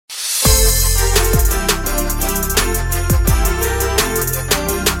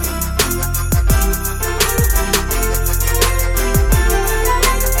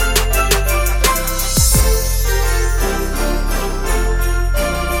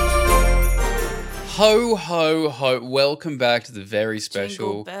Ho, ho, ho. Welcome back to the very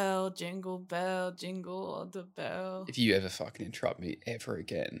special... Jingle bell, jingle all the bell. If you ever fucking interrupt me ever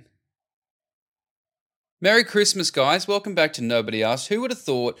again. Merry Christmas, guys. Welcome back to Nobody Asked. Who would have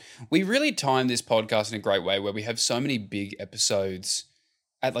thought we really timed this podcast in a great way where we have so many big episodes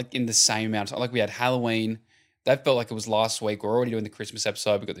at in the same amount of time. Like we had Halloween. That felt like it was last week. We're already doing the Christmas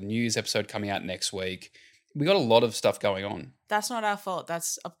episode. We've got the New Year's episode coming out next week. We got a lot of stuff going on. That's not our fault.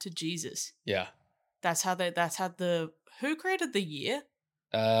 That's up to Jesus. Yeah. Who created the year?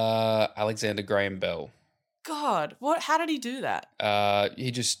 Alexander Graham Bell. God, how did he do that?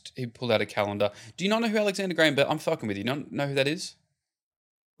 He pulled out a calendar. Do you not know who Alexander Graham Bell? I'm fucking with you. Not know who that is?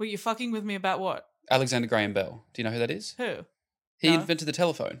 Were you fucking with me about what? Alexander Graham Bell. Do you know who that is? Who? He No. invented the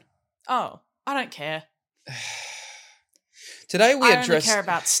telephone. Oh, I don't care. Today we I address. only care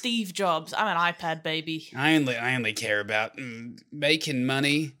about Steve Jobs. I'm an iPad baby. I only care about making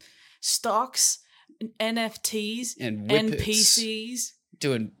money, Stocks, NFTs, and whippets. NPCs.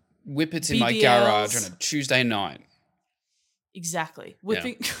 Doing whippets in my BBLs. garage on a Tuesday night. Exactly.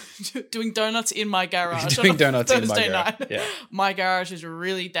 Doing donuts in my garage. Doing on a donuts in my Thursday garage. night. Yeah. My garage is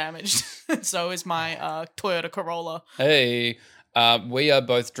really damaged. So is my Toyota Corolla. Hey, we are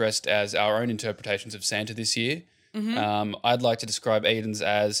both dressed as our own interpretations of Santa this year. Mm-hmm. I'd like to describe Eden's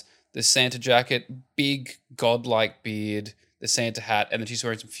as the Santa jacket, big godlike beard, the Santa hat, and then she's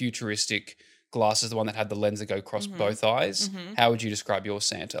wearing some futuristic glasses, the one that had the lens that go across both eyes. Mm-hmm. How would you describe your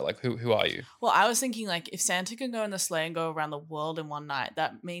Santa? Like, who are you? Well, I was thinking if Santa can go in the sleigh and go around the world in one night,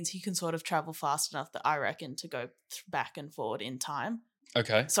 that means he can sort of travel fast enough that I reckon to go back and forward in time.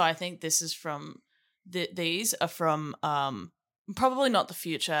 Okay. So I think this is from these are from probably not the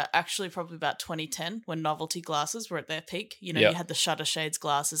future, actually probably about 2010 when novelty glasses were at their peak. You know, Yep. you had the shutter shades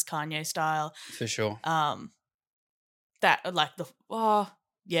glasses, Kanye style. For sure.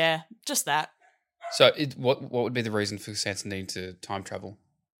 Just that. So what would be the reason for Santa needing to time travel?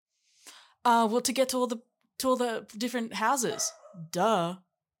 Well, to get to all the different houses. Duh.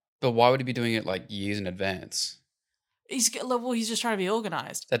 But why would he be doing it years in advance? He's just trying to be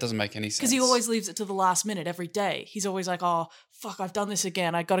organized. That doesn't make any sense. Because he always leaves it to the last minute every day. He's always like, oh, fuck, I've done this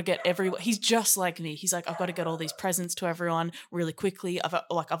again. I got to get everyone. He's just like me. He's like, I've got to get all these presents to everyone really quickly.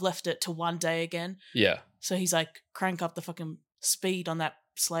 I've left it to one day again. Yeah. So he's like, crank up the fucking speed on that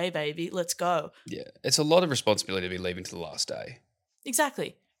sleigh, baby. Let's go. Yeah. It's a lot of responsibility to be leaving to the last day.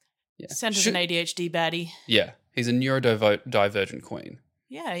 Exactly. Yeah. Santa's an ADHD baddie. Yeah. He's a neurodivergent queen.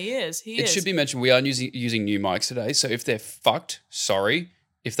 Yeah, he is. It should be mentioned we are using new mics today, so if they're fucked, sorry.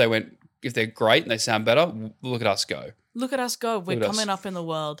 If they're great and they sound better, look at us go. Look at us go. We're Look at us. coming up in the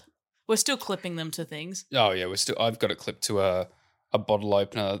world. We're still clipping them to things. Oh yeah, I've got it clipped to a bottle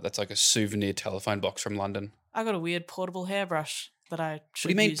opener that's like a souvenir telephone box from London. I got a weird portable hairbrush that I should What do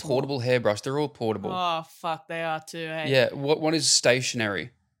you mean use portable hairbrush? They're all portable. more. Oh, fuck, they are too, hey? Yeah, what is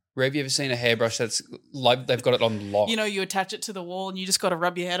stationary? Where have you ever seen a hairbrush that's like they've got it on lock? You know, you attach it to the wall and you just got to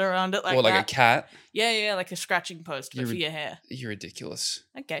rub your head around it or like that. a cat? Yeah, like a scratching post but for your hair. You're ridiculous.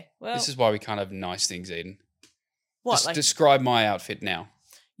 Okay, well. This is why we can't have nice things, Eden. What? Describe my outfit now.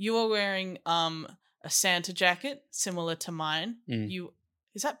 You are wearing a Santa jacket similar to mine.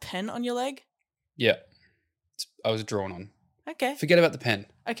 Is that pen on your leg? Yeah. I was drawn on. Okay. Forget about the pen.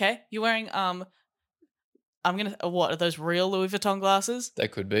 Okay. You're wearing what are those real Louis Vuitton glasses? They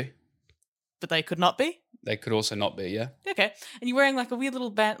could be. But they could not be? They could also not be, yeah. Okay. And you're wearing like a weird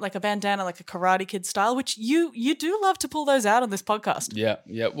little like a bandana, like a Karate Kid style, which you do love to pull those out on this podcast. Yeah.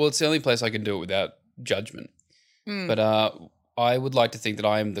 Well, it's the only place I can do it without judgment. But I would like to think that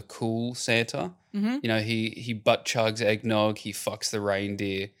I am the cool Santa. Mm-hmm. You know, he butt chugs eggnog, he fucks the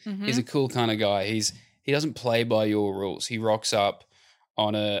reindeer. Mm-hmm. He's a cool kind of guy. He doesn't play by your rules. He rocks up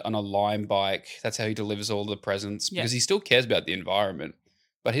on a Lime bike. That's how he delivers all the presents because he still cares about the environment.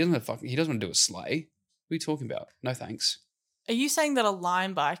 But he doesn't want to do a sleigh. What are you talking about? No thanks. Are you saying that a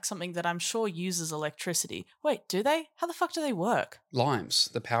Lime bike, something that I'm sure uses electricity? Wait, do they? How the fuck do they work? Limes,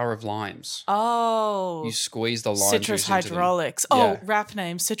 the power of limes. Oh. You squeeze the lime Citrus juice into them. Hydraulics. Yeah. Oh, rap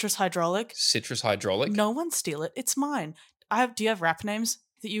name, Citrus Hydraulic. Citrus Hydraulic? No one steal it. It's mine. Do you have rap names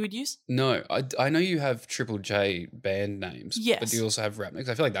that you would use? No, I know you have Triple J band names. Yes. But do you also have rap names?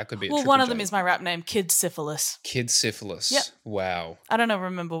 I feel like that could be a Well, Triple one of J. them is my rap name, Kid Syphilis. Kid Syphilis. Yep. Wow. I don't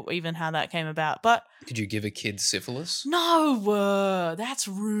remember even how that came about, but Did you give a kid syphilis? no, that's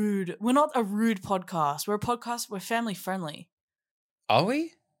rude. We're not a rude podcast. We're family friendly. Are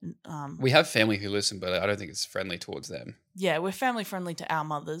we? We have family who listen, but I don't think it's friendly towards them. Yeah, we're family friendly to our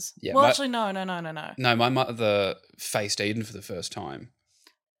mothers. Yeah, well, my- actually, no. No, my mother faced Eden for the first time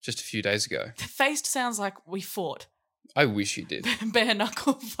just a few days ago. Faced sounds like we fought. I wish you did. bare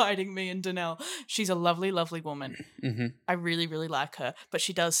knuckle fighting me and Danelle. She's a lovely, lovely woman. Mm-hmm. I really, really like her. But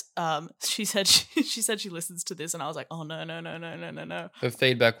she does. She said she listens to this, and I was like, oh no. Her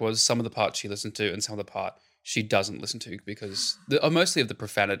feedback was some of the parts she listened to and some of the part she doesn't listen to because mostly of the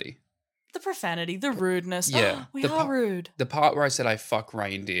profanity. The profanity, the rudeness. Yeah, we the are rude. The part where I said I fuck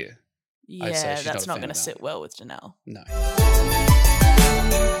reindeer. I'd say Yeah, she's that's not a not fan going to of that. sit well with Danelle. No.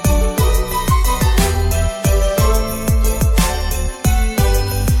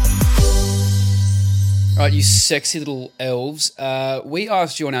 All right, you sexy little elves. We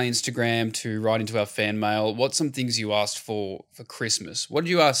asked you on our Instagram to write into our fan mail what's some things you asked for Christmas. What did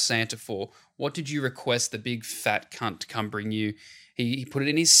you ask Santa for? What did you request the big fat cunt to come bring you? He put it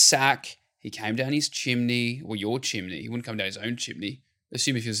in his sack. He came down his chimney, or your chimney. He wouldn't come down his own chimney.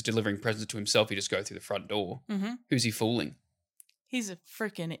 Assume if he was delivering presents to himself, he'd just go through the front door. Mm-hmm. Who's he fooling? He's a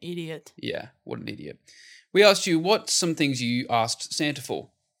freaking idiot. Yeah, what an idiot. We asked you what's some things you asked Santa for.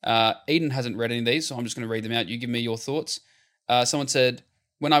 Eden hasn't read any of these, so I'm just going to read them out. You give me your thoughts. Someone said,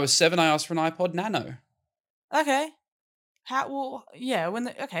 when I was 7, I asked for an iPod Nano. Okay.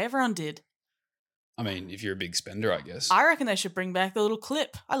 Everyone did. I mean, if you're a big spender, I guess. I reckon they should bring back the little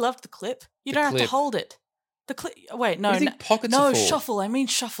clip. I loved the clip. You don't have to hold it. The clip. Wait, no. What do you think pockets no, are for? shuffle. I mean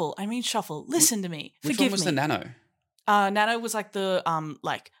shuffle. Listen to me. Which Forgive one was me. the Nano? Nano was like the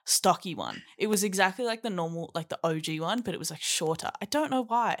stocky one. It was exactly like the normal, like the OG one, but it was like shorter. I don't know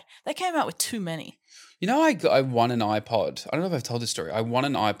why. They came out with too many. You know, I won an iPod. I don't know if I've told this story. I won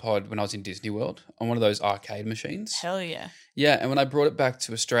an iPod when I was in Disney World on one of those arcade machines. Hell yeah. Yeah, and when I brought it back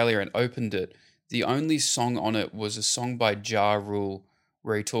to Australia and opened it, the only song on it was a song by Ja Rule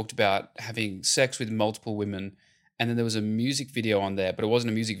where he talked about having sex with multiple women, and then there was a music video on there, but it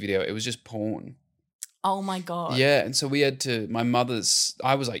wasn't a music video, it was just porn. Oh my God. Yeah, and so we had to,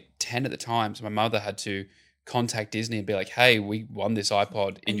 I was like 10 at the time, so my mother had to contact Disney and be like, hey, we won this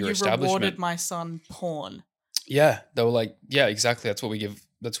iPod in your establishment. You rewarded my son porn. Yeah, they were like, yeah, exactly, that's what we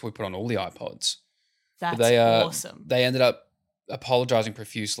put on all the iPods. That's awesome. They ended up apologizing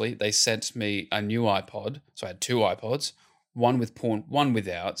profusely. They sent me a new iPod, so I had 2 iPods, one with porn, one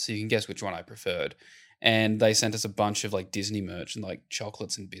without, so you can guess which one I preferred. And they sent us a bunch of like Disney merch and like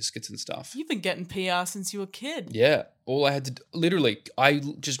chocolates and biscuits and stuff. You've been getting PR since you were a kid. Yeah. All I had to literally, I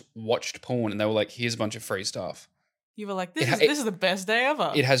just watched porn and they were like, here's a bunch of free stuff. You were like, this is the best day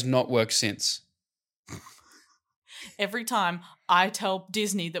ever. It has not worked since. Every time I tell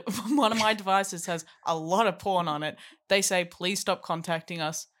Disney that one of my devices has a lot of porn on it, they say, please stop contacting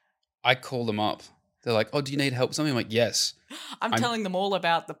us. I call them up. They're like, oh, do you need help with something? I'm like, yes. I'm telling them all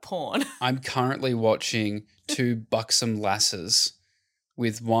about the porn. I'm currently watching 2 buxom lasses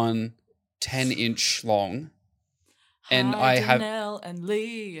with one 10-inch long. And Hi, I have... Danelle and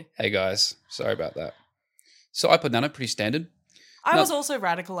Lee. Hey, guys. Sorry about that. So iPod Nano, pretty standard. I was also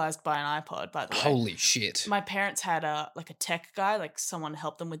radicalized by an iPod, by the way. Holy shit. My parents had a tech guy, like someone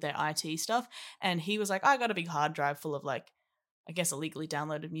helped them with their IT stuff. And he was like, I got a big hard drive full of like, I guess illegally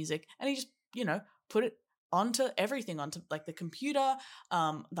downloaded music. And he just, put it onto everything, onto like the computer,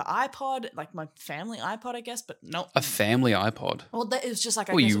 the iPod, like my family iPod, I guess, but no. A family iPod? Well, it was just like,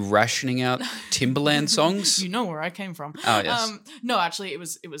 Were you rationing out Timberland songs? You know where I came from. Oh, yes. No, actually, it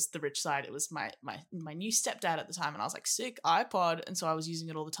was the rich side. It was my new stepdad at the time, and I was like, sick iPod, and so I was using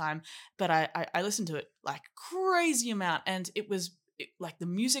it all the time. But I listened to it like crazy amount, and it was like the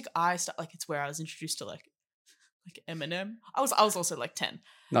music like it's where I was introduced to like Eminem. I was also like 10.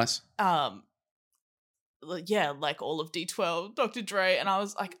 Nice. Yeah, like all of D12, Dr. Dre, and I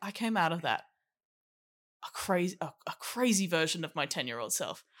was like, I came out of that a crazy version of my 10-year-old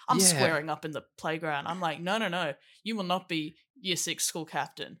self. I'm squaring up in the playground. I'm like, no, you will not be year 6 school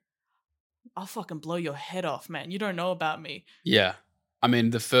captain. I'll fucking blow your head off, man. You don't know about me. Yeah. I mean,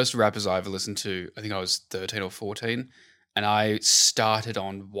 the first rappers I ever listened to, I think I was 13 or 14, and I started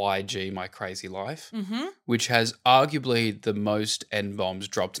on YG, My Crazy Life, which has arguably the most N-bombs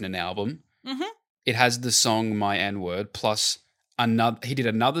dropped in an album. Mm-hmm. It has the song My N-Word, plus he did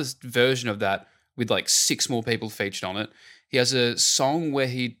another version of that with like 6 more people featured on it. He has a song where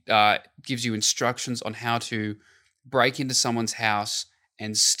he gives you instructions on how to break into someone's house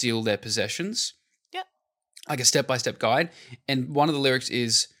and steal their possessions. Yep. Like a step-by-step guide. And one of the lyrics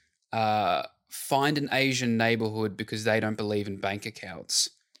is, find an Asian neighborhood because they don't believe in bank accounts,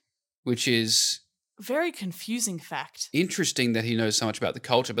 which is... very confusing fact. Interesting that he knows so much about the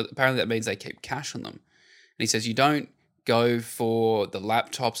culture, but apparently that means they keep cash on them. And he says, you don't go for the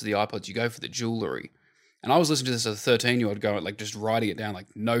laptops or the iPods, you go for the jewelry. And I was listening to this as a 13-year-old going, like just writing it down,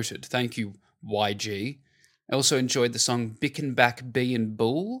 like noted. Thank you, YG. I also enjoyed the song Bickenback Bee and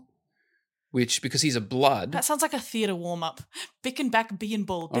Bull. which, because he's a blood. That sounds like a theatre warm-up. Bickenback, bee and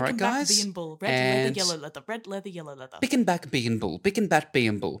bull. All right, Bickenback, guys. bee and bull. Red And- leather, yellow leather. Red leather, yellow leather. Bickenback, bee and bull. Bickenback, bee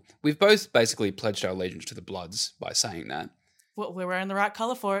and bull. We've both basically pledged our allegiance to the Bloods by saying that. Well, we're wearing the right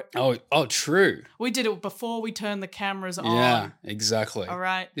colour for it. Oh, true. We did it before we turned the cameras on. Yeah, exactly. All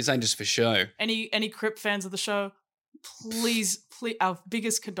right. This ain't just for show. Any Crip fans of the show, please, our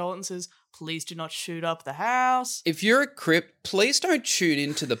biggest condolences. Please do not shoot up the house. If you're a Crip, please don't tune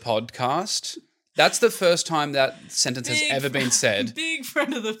into the podcast. That's the first time that sentence has ever been said. Big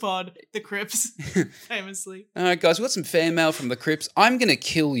friend of the pod, the Crips, famously. All right, guys, we've got some fan mail from the Crips. I'm going to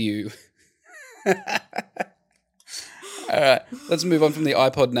kill you. All right, let's move on from the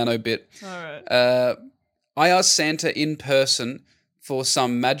iPod Nano bit. All right. I asked Santa in person for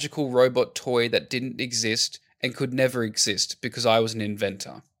some magical robot toy that didn't exist and could never exist because I was an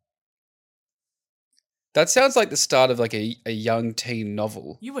inventor. That sounds like the start of like a young teen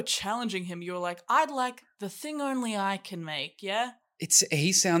novel. You were challenging him. You were like, I'd like the thing only I can make, yeah?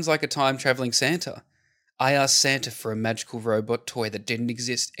 He sounds like a time-traveling Santa. I asked Santa for a magical robot toy that didn't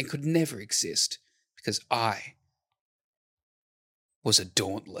exist and could never exist because I was a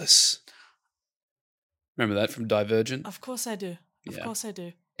Dauntless. Remember that from Divergent? Of course I do. Of course I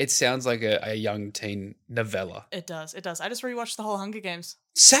do. It sounds like a young teen novella. It does. It does. I just rewatched the whole Hunger Games.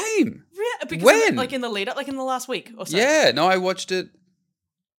 Same. Yeah, because When? like in the lead up, like in the last week or so. Yeah, no, I watched it.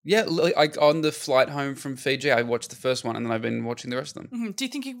 Yeah, like on the flight home from Fiji, I watched the first one and then I've been watching the rest of them. Mm-hmm. Do you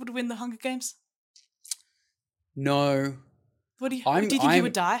think you would win the Hunger Games? No. What do you think you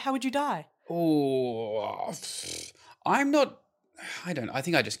would die? How would you die? Oh, I'm not. I don't. I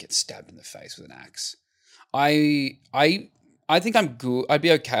think I just get stabbed in the face with an axe. I think I'm good. I'd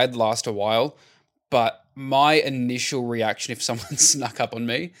be okay. I'd last a while, but my initial reaction if someone snuck up on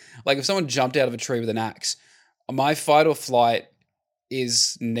me, like if someone jumped out of a tree with an axe, my fight or flight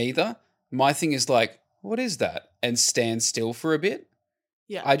is neither. My thing is like, what is that? And stand still for a bit.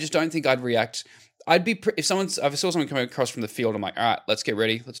 Yeah. I just don't think I'd react. I'd be if I saw someone coming across from the field, I'm like, all right, let's get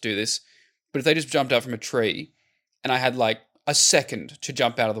ready, let's do this. But if they just jumped out from a tree, and I had like a second to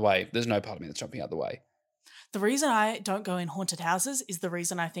jump out of the way, there's no part of me that's jumping out of the way. The reason I don't go in haunted houses is the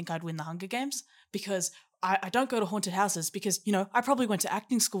reason I think I'd win the Hunger Games, because I don't go to haunted houses because, you know, I probably went to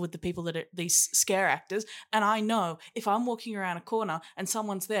acting school with the people that are these scare actors, and I know if I'm walking around a corner and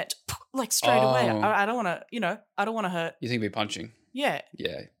someone's there, like straight away, I don't want to, you know, I don't want to hurt. You think it'd be punching? Yeah.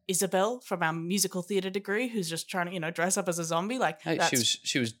 Yeah. Isabel from our musical theatre degree, who's just trying to, you know, dress up as a zombie, like Hey,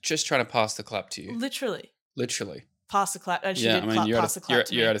 she was just trying to pass the clap to you. literally Pass the clap, and she yeah, did I mean, pass the clap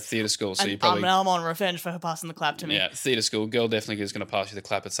to me. you're at a theatre school, so and you probably now I'm on revenge for her passing the clap to me. yeah, theatre school girl definitely is going to pass you the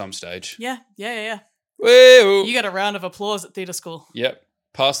clap at some stage. Yeah. Woo! You got a round of applause at theatre school. Yep,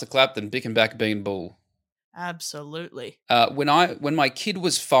 pass the clap, then Bickenback bean bull. Absolutely. When my kid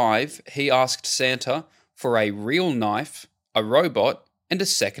was 5, he asked Santa for a real knife, a robot, and a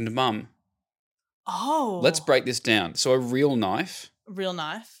second mum. Oh. Let's break this down. So a real knife. Real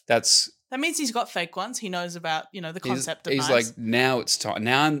knife. That means he's got fake ones. He knows about, you know, the concept of he's knives. like, now it's time.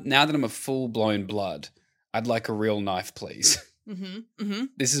 Now that I'm a full-blown blood, I'd like a real knife, please.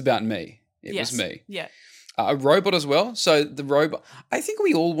 This is about me. It was me. Yeah. A robot as well. So the robot, I think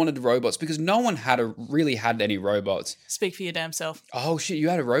we all wanted robots because no one really had any robots. Speak for your damn self. Oh shit, you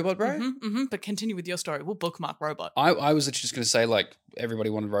had a robot, bro? But continue with your story. We'll bookmark robot. I was literally just going to say like everybody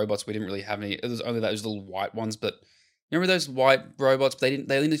wanted robots. We didn't really have any. It was only those little white ones, but remember those white robots? They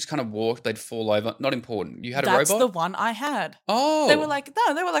only just kind of walked. They'd fall over. Not important. You had a robot? That's the one I had. Oh. They were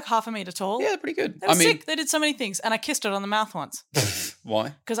like half a meter tall. Yeah, they're pretty good. They were sick. They did so many things. And I kissed it on the mouth once. Why?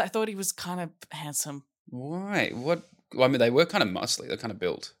 Because I thought he was kind of handsome. Why? What? Well, I mean, they were kind of muscly. They're kind of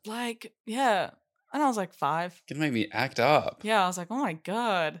built. Like, yeah. And I was like 5. Gonna make me act up. Yeah, I was like, oh my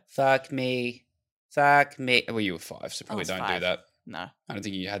God. Fuck me. Well, you were 5, so probably don't 5. do that. No. I don't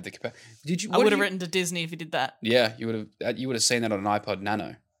think you had the capacity. Did you? I would have written to Disney if you did that. Yeah, you would have seen that on an iPod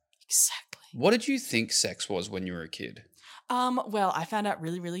Nano. Exactly. What did you think sex was when you were a kid? Well, I found out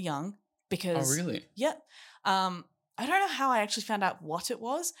really, really young because. Oh, really? Yeah. I don't know how I actually found out what it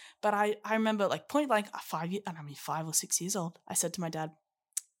was, but I remember like point blank 5 or 6 years old. I said to my dad,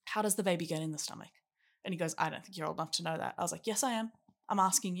 "How does the baby get in the stomach?" And he goes, "I don't think you're old enough to know that." I was like, "Yes, I am. I'm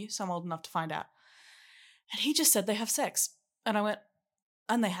asking you, so I'm old enough to find out." And he just said they have sex, and I went,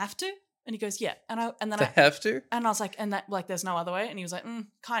 "And they have to?" And he goes, "Yeah." And then they have to. And I was like, "And that like there's no other way?" And he was like,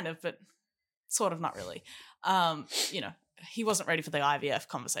 "Kind of, but sort of not really." You know, he wasn't ready for the IVF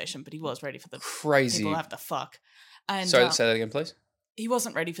conversation, but he was ready for the crazy people have to fuck. And sorry, say that again, please. He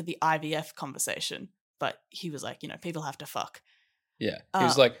wasn't ready for the IVF conversation, but he was like, you know, people have to fuck. Yeah, he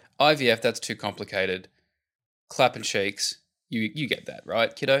was like, IVF, that's too complicated. Clapping cheeks, You get that,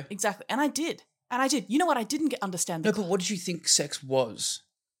 right, kiddo? Exactly. And I did. You know what? I didn't understand. No, but what did you think sex was?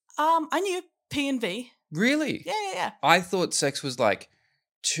 I knew P and V. Really? Yeah. I thought sex was like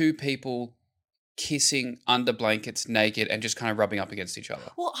two people kissing under blankets naked and just kind of rubbing up against each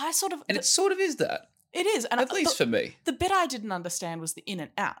other. Well, And it sort of is that. It is. And At least for me. The bit I didn't understand was the in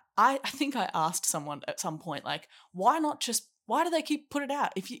and out. I think I asked someone at some point, like, why do they keep put it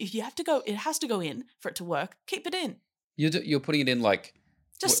out? If you have to go, it has to go in for it to work. Keep it in. You're putting it in like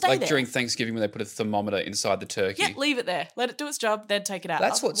Just stay like there. during Thanksgiving when they put a thermometer inside the turkey. Yeah, leave it there. Let it do its job, then take it out.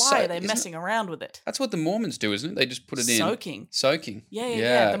 That's why are they messing around with it? That's what the Mormons do, isn't it? They just put it in. Soaking.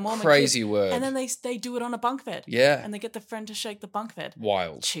 Yeah. The Mormon crazy kids. word. And then they do it on a bunk bed. Yeah. And they get the friend to shake the bunk bed.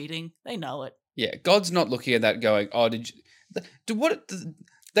 Wild. Cheating. They know it. Yeah. God's not looking at that going, oh, did you...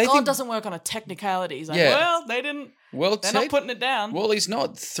 God doesn't work on a technicality. He's like, well, they didn't. Well, they're not putting it down. Well, he's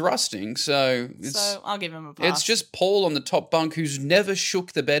not thrusting, so I'll give him a pass. It's just Paul on the top bunk who's never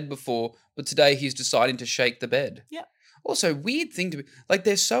shook the bed before, but today he's deciding to shake the bed. Yeah. Also, weird thing to be like.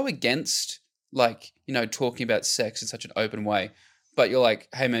 They're so against talking about sex in such an open way, but you're like,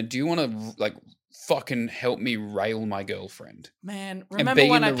 hey man, do you want to like fucking help me rail my girlfriend? Man, remember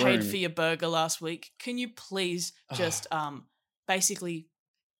when I paid for your burger last week? Can you please just basically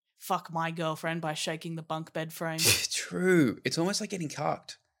fuck my girlfriend by shaking the bunk bed frame? True. It's almost like getting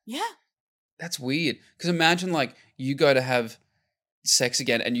cucked. Yeah. That's weird. Because imagine like you go to have sex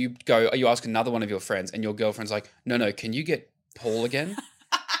again and you ask another one of your friends and your girlfriend's like, no, can you get Paul again?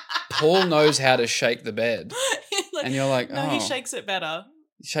 Paul knows how to shake the bed. And you're like, no, he shakes it better.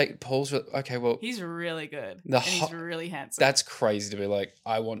 Paul's okay. Well, he's really good. And he's really handsome. That's crazy to be like,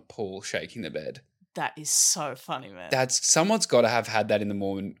 I want Paul shaking the bed. That is so funny, man. Someone's got to have had that in the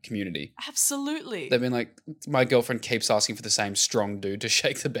Mormon community. Absolutely. They've been like, my girlfriend keeps asking for the same strong dude to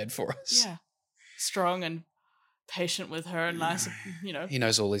shake the bed for us. Yeah, strong and patient with her, and nice. He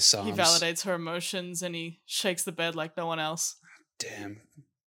knows all his psalms. He validates her emotions, and he shakes the bed like no one else. Damn.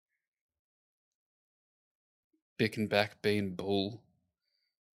 Bickenback being bull.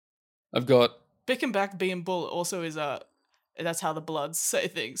 I've got Bickenback being bull. Also is that's how the Bloods say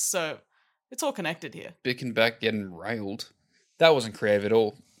things. So. It's all connected here. Bickenback getting railed. That wasn't creative at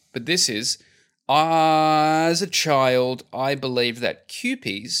all. But this is, as a child, I believed that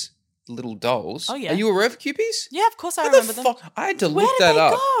Kewpies, little dolls. Oh, yeah. Are you aware of Kewpies? Yeah, of course I remember them. I had to look that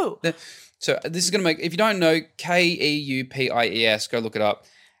up. Where did they go? So this is going to make, if you don't know, Keupies, go look it up.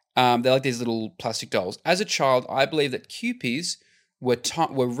 They're like these little plastic dolls. As a child, I believed that Kewpies were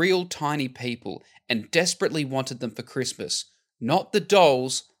real tiny people and desperately wanted them for Christmas. Not the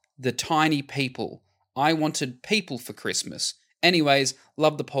dolls, the tiny people. I wanted people for Christmas. Anyways,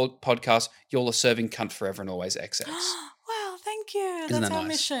 love the podcast. Y'all are serving cunt forever and always XX. Wow, thank you. Isn't That's that our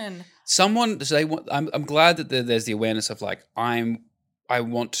nice? Mission. I'm glad that there's the awareness of like, I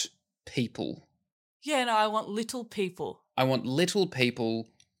want people. Yeah, no, I want little people. I want little people.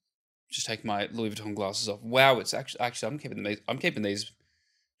 Just take my Louis Vuitton glasses off. Wow, it's actually I'm keeping these.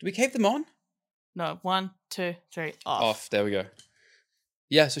 Do we keep them on? No, 1, 2, 3, off. Off. There we go.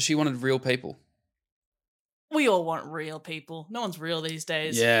 Yeah, so she wanted real people. We all want real people. No one's real these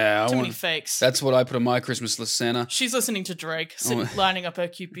days. Yeah. Too many fakes. That's what I put on my Christmas list, Santa. She's listening to Drake, lining up her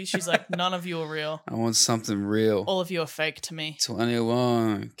Kewpie. She's like, none of you are real. I want something real. All of you are fake to me.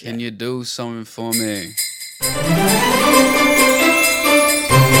 21. Can you do something for me?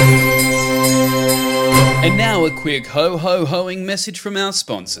 And now a quick ho-ho-hoing message from our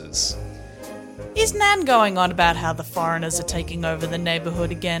sponsors. Is Nan going on about how the foreigners are taking over the neighbourhood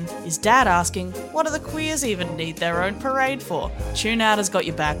again? Is Dad asking, what do the queers even need their own parade for? Tune Out has got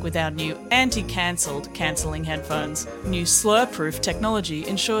your back with our new anti-cancelled cancelling headphones. New slur-proof technology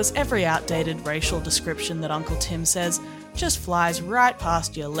ensures every outdated racial description that Uncle Tim says just flies right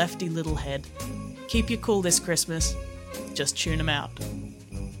past your lefty little head. Keep you cool this Christmas. Just tune them out.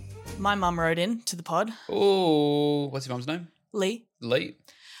 My mum wrote in to the pod. Oh, what's your mum's name? Lee.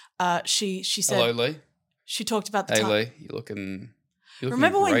 She said. Hello, Lee. She talked about the time. time. Hey, Lee, you're looking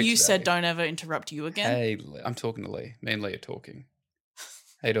Remember when you today. said don't ever interrupt you again? Hey, Lee. I'm talking to Lee. Me and Lee are talking.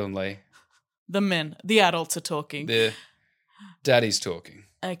 How you doing, Lee? The adults are talking. The daddy's talking.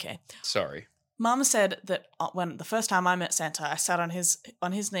 Okay. Sorry. Mum said that when the first time I met Santa, I sat on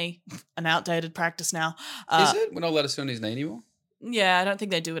his knee, an outdated practice now. Is it? We're not allowed to sit on his knee anymore? Yeah, I don't think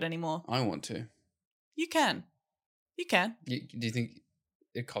they do it anymore. I want to. You can. Do you think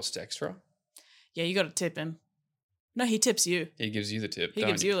it costs extra? Yeah, you got to tip him. No, he tips you. He gives you the tip. He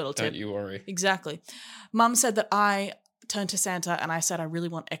gives you a little tip. Don't you worry. Exactly. Mum said that I turned to Santa and I said, I really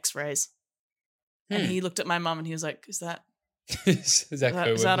want x-rays. And he looked at my mum and he was like, is that Is that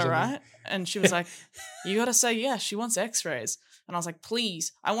Is that all something? right? And she was like, you got to say yes. She wants x-rays. And I was like,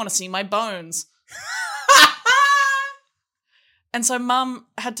 please, I want to see my bones. And so mum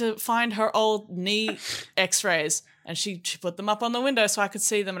had to find her old knee x-rays and she put them up on the window so I could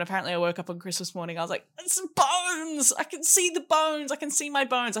see them. And apparently I woke up on Christmas morning. I was like, it's bones. I can see the bones. I can see my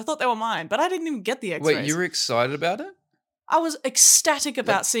bones. I thought they were mine, but I didn't even get the x-rays. Wait, you were excited about it? I was ecstatic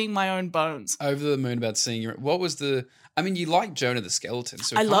about seeing my own bones. Over the moon about seeing your... What was the... I mean, you like Jonah the Skeleton.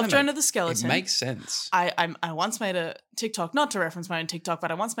 So I love Jonah the Skeleton. It makes sense. I once made a TikTok, not to reference my own TikTok, but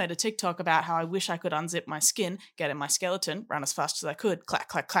I once made a TikTok about how I wish I could unzip my skin, get in my skeleton, run as fast as I could, clack,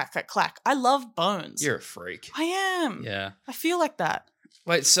 clack, clack, clack, clack. I love bones. You're a freak. I am. Yeah. I feel like that.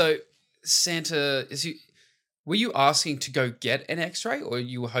 Wait, so Santa... Were you asking to go get an x-ray or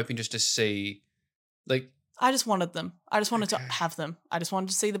you were hoping just to see... Like... I just wanted them. I just wanted to have them. I just wanted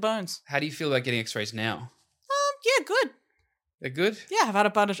to see the bones. How do you feel about getting x-rays now? Yeah, good. They're good? Yeah, I've had a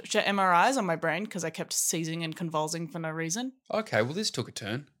bunch of MRIs on my brain because I kept seizing and convulsing for no reason. Okay, well, this took a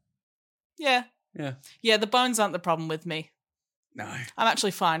turn. Yeah. Yeah. Yeah, the bones aren't the problem with me. No. I'm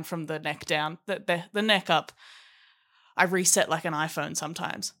actually fine from the neck down. The neck up, I reset like an iPhone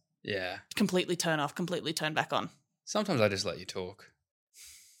sometimes. Yeah. Completely turn off, completely turn back on. Sometimes I just let you talk.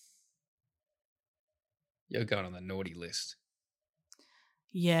 You're going on the naughty list.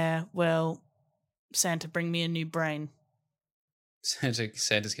 Yeah, well, Santa, bring me a new brain.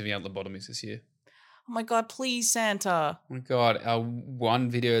 Santa's giving out lobotomies this year. Oh my God, please, Santa. Oh my God, our one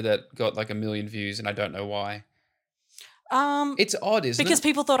video that got like 1 million views and I don't know why. It's odd, isn't it? Because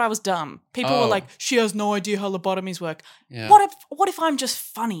people thought I was dumb. People were like, she has no idea how lobotomies work. Yeah. What if I'm just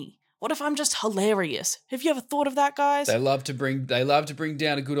funny? What if I'm just hilarious? Have you ever thought of that, guys? They love to bring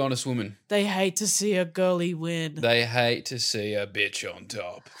down a good honest woman. They hate to see a girly win. They hate to see a bitch on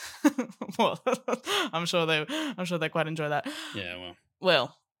top. Well, I'm sure they quite enjoy that. Yeah,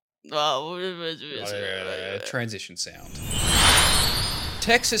 Well, transition sound.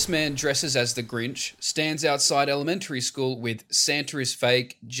 Texas man dresses as the Grinch, stands outside elementary school with Santa is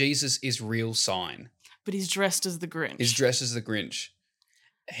fake, Jesus is real sign. But he's dressed as the Grinch. He's dressed as the Grinch.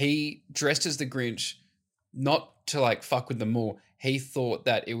 He dressed as the Grinch not to like fuck with them more. He thought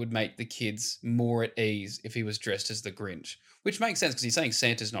that it would make the kids more at ease if he was dressed as the Grinch, which makes sense because he's saying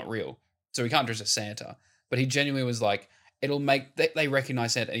Santa's not real. So he can't dress as Santa. But he genuinely was like, it'll make, they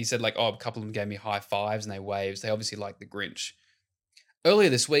recognize Santa. And he said like, oh, a couple of them gave me high fives and they waves. They obviously like the Grinch. Earlier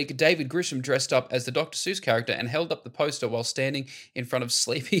this week, David Grisham dressed up as the Dr. Seuss character and held up the poster while standing in front of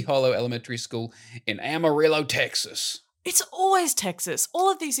Sleepy Hollow Elementary School in Amarillo, Texas. It's always Texas.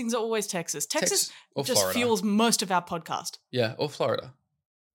 All of these things are always Texas. Texas or just Florida. fuels most of our podcast. Yeah, or Florida.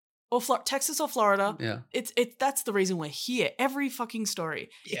 Or Texas or Florida. Yeah. That's the reason we're here. Every fucking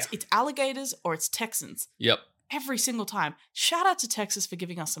story. Yeah. It's alligators or it's Texans. Yep. Every single time. Shout out to Texas for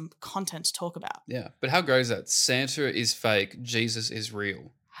giving us some content to talk about. Yeah, but how great is that? Santa is fake, Jesus is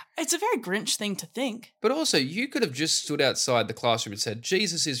real. It's a very Grinch thing to think. But also, you could have just stood outside the classroom and said,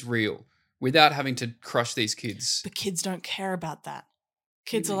 Jesus is real, without having to crush these kids. But kids don't care about that.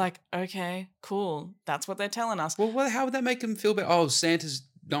 Kids are like, okay, cool. That's what they're telling us. Well, how would that make them feel better? Oh, Santa's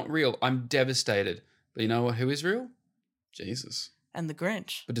not real. I'm devastated. But you know what? Who is real? Jesus. And the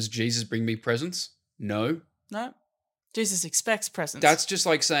Grinch. But does Jesus bring me presents? No. No. Jesus expects presents. That's just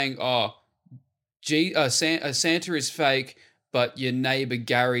like saying, Santa is fake, but your neighbor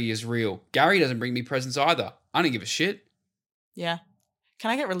Gary is real. Gary doesn't bring me presents either. I don't give a shit. Yeah.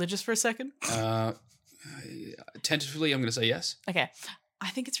 Can I get religious for a second? Tentatively, I'm going to say yes. Okay. I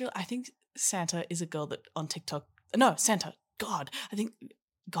think Santa is a girl that on TikTok. No, Santa. God. I think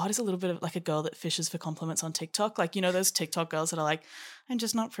God is a little bit of like a girl that fishes for compliments on TikTok. Like, you know, those TikTok girls that are like, I'm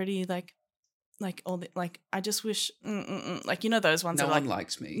just not pretty. Like all the, like, I just wish, like, you know, those ones no that are one like,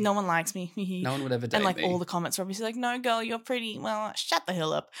 likes me. No one likes me. No one would ever date and like me. all the comments are obviously like, no, girl, you're pretty. Well, shut the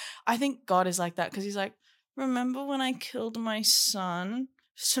hell up. I think God is like that because he's like, remember when I killed my son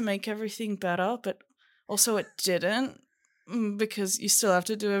to make everything better, but also it didn't because you still have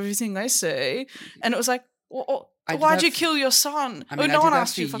to do everything they say. And it was like, why'd you kill your son? I mean, no one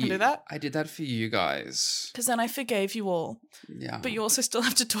asked you to fucking do that. I did that for you guys. Because then I forgave you all. Yeah. But you also still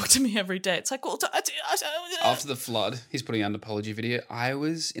have to talk to me every day. It's like, well, after the flood, he's putting out an apology video. I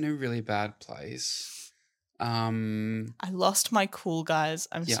was in a really bad place. I lost my cool, guys.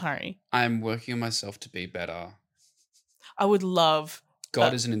 I'm sorry. I'm working on myself to be better. I would love...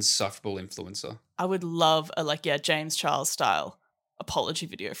 God is an insufferable influencer. I would love a, James Charles style apology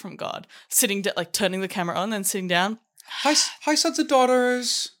video from God. Sitting, turning the camera on and sitting down. Hi, sons and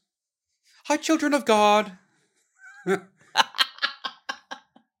daughters. Hi, children of God.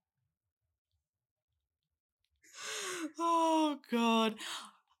 Oh, God.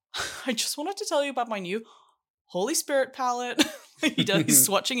 I just wanted to tell you about my new Holy Spirit palette. He's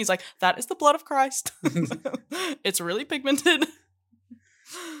swatching. He's like, that is the blood of Christ. It's really pigmented.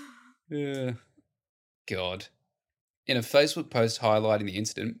 Yeah. God. In a Facebook post highlighting the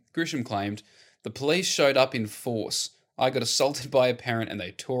incident, Grisham claimed, "The police showed up in force. I got assaulted by a parent and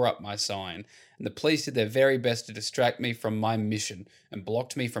they tore up my sign. And the police did their very best to distract me from my mission and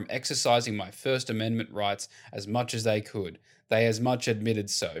blocked me from exercising my First Amendment rights as much as they could. They as much admitted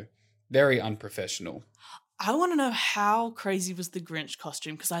so. Very unprofessional." I want to know how crazy was the Grinch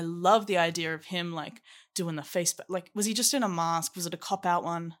costume, because I love the idea of him like doing the face. Like, was he just in a mask? Was it a cop-out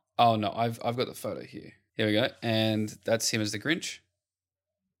one? Oh no, I've got the photo here. Here we go. And that's him as the Grinch.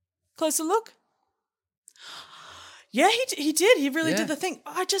 Closer look. Yeah, he did. He really did the thing.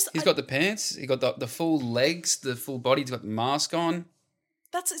 He's got the pants. He got the full legs, the full body. He's got the mask on.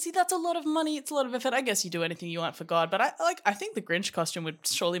 That's a lot of money. It's a lot of effort. I guess you do anything you want for God, but I think the Grinch costume would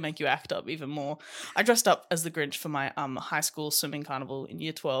surely make you act up even more. I dressed up as the Grinch for my high school swimming carnival in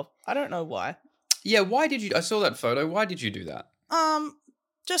year 12. I don't know why. Yeah, why did you? I saw that photo. Why did you do that?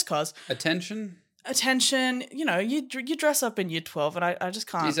 Just cause attention. You know, you dress up in year 12, and I just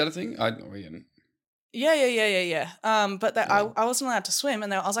can't. Is that a thing? I don't know. Yeah. But I wasn't allowed to swim,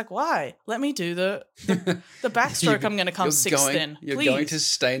 and I was like, why? Let me do the backstroke. I'm going to come sixth in. You're going to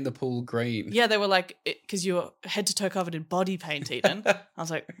stain the pool green. Yeah, they were like, because you were head to toe covered in body paint, Eden. I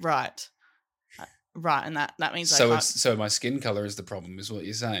was like, right, and that means so my skin color is the problem, is what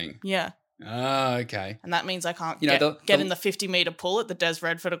you're saying? Yeah. Ah, okay. And that means I can't get in the 50-meter pool at the Des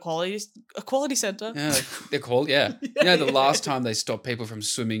Redford Equality Centre. Yeah, they're called, yeah. The last time they stopped people from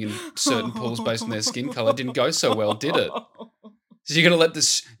swimming in certain pools based on their skin colour didn't go so well, did it? So you're gonna let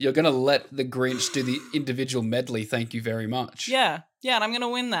the Grinch do the individual medley, thank you very much. Yeah, and I'm gonna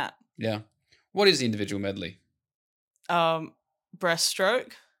win that. Yeah. What is the individual medley?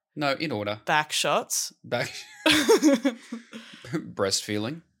 Breaststroke. No, in order. Back shots. Breast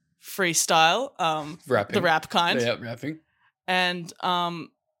feeling. Freestyle, rapping. The rap kind. Yeah, rapping. And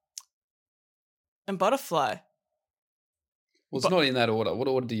butterfly. Well, it's not in that order. What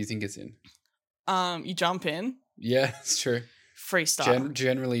order do you think it's in? You jump in. Yeah, it's true. Freestyle.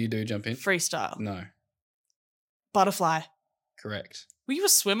 Generally, you do jump in. Freestyle. No. Butterfly. Correct. Were you a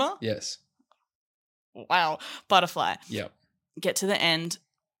swimmer? Yes. Wow. Butterfly. Yep. Get to the end,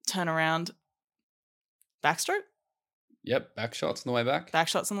 turn around. Backstroke? Yep, back shots on the way back. Back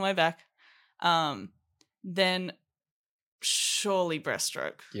shots on the way back. Then surely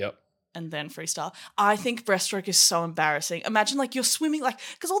breaststroke. Yep. And then freestyle. I think breaststroke is so embarrassing. Imagine like you're swimming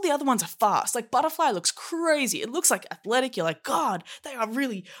because all the other ones are fast. Like butterfly looks crazy. It looks like athletic. You're like, God, they are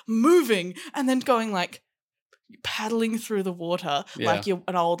really moving. And then going like paddling through the water like you're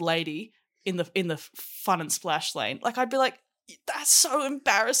an old lady in the fun and splash lane. Like I'd be like, that's so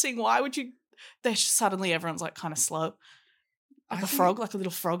embarrassing. Why would you? Suddenly everyone's like kind of slow. Like a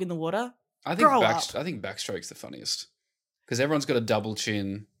little frog in the water. I think backstroke's the funniest. Because everyone's got a double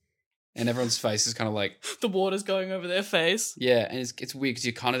chin and everyone's face is kind of like... the water's going over their face. Yeah, and it's weird because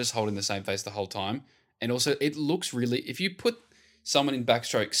you're kind of just holding the same face the whole time. And also it looks really... If you put someone in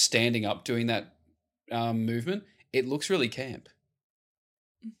backstroke standing up doing that movement, it looks really camp.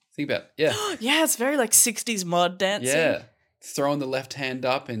 Think about it. Yeah. Yeah, it's very like 60s mod dancing. Yeah. Throwing the left hand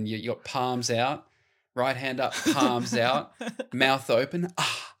up and you got palms out, right hand up, palms out, mouth open,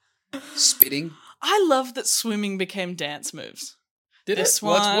 spitting. I love that swimming became dance moves. Well, it's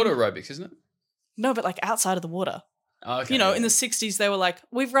water aerobics, isn't it? No, but like outside of the water. Oh, okay. You know, in the 60s, they were like,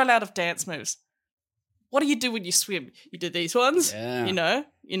 we've run out of dance moves. What do you do when you swim? You do these ones. Yeah. You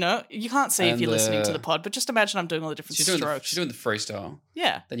know, you can't see if you're listening to the pod, but just imagine I'm doing all the different strokes. She's doing the freestyle.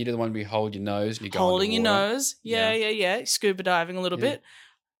 Yeah. Then you do the one where you hold your nose and you go holding your underwater. nose. Yeah. Scuba diving a little bit.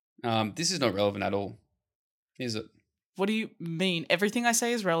 This is not relevant at all, is it? What do you mean? Everything I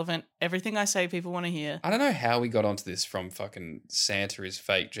say is relevant. Everything I say people want to hear. I don't know how we got onto this from fucking Santa is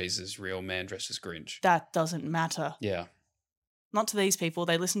fake, Jesus real, man dressed as Grinch. That doesn't matter. Yeah. Not to these people.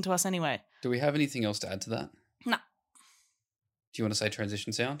 They listen to us anyway. Do we have anything else to add to that? No. Do you want to say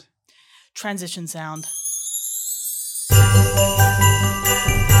transition sound? Transition sound.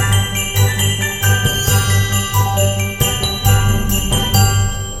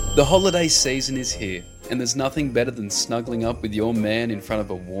 The holiday season is here, and there's nothing better than snuggling up with your man in front of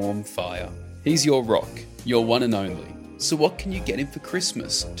a warm fire. He's your rock, your one and only. So what can you get him for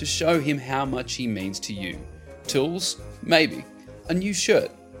Christmas to show him how much he means to you? Tools? Maybe. A new shirt?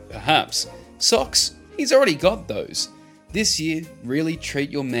 Perhaps. Socks? He's already got those. This year, really treat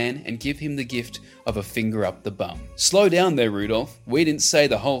your man and give him the gift of a finger up the bum. Slow down there, Rudolph. We didn't say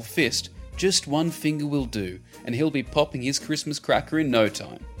the whole fist, Just one finger will do, and he'll be popping his Christmas cracker in no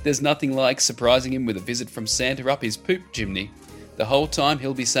time. There's nothing like surprising him with a visit from Santa up his poop chimney. The whole time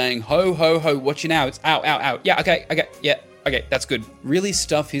he'll be saying, ho, ho, ho, watch you now, it's ow, ow, ow. Yeah, okay, that's good. Really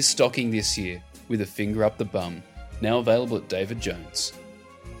stuff his stocking this year with a finger up the bum. Now available at David Jones.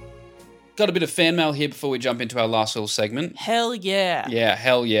 Got a bit of fan mail here before we jump into our last little segment. Hell yeah. Yeah,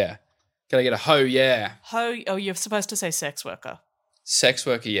 hell yeah. Can I get a ho yeah? Ho, oh, you're supposed to say sex worker. Sex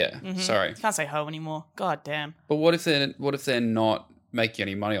worker, yeah. Sorry. Can't say ho anymore. God damn. But what if they're not making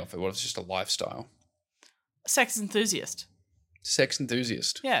any money off it? What if it's just a lifestyle? Sex enthusiast. Sex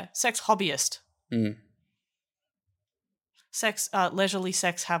enthusiast. Yeah, sex hobbyist. Sex, leisurely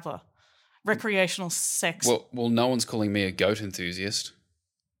sex haver. Recreational sex. Well, no one's calling me a goat enthusiast.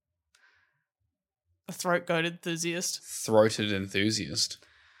 A throat goat enthusiast. Throated enthusiast.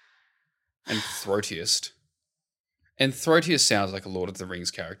 And throatiest. And throatiest sounds like a Lord of the Rings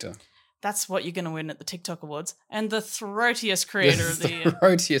character. That's what you're going to win at the TikTok Awards. And the throatiest creator of the year.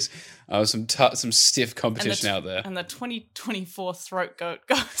 Throatiest. Oh, some stiff competition out there. And the 2024 throat goat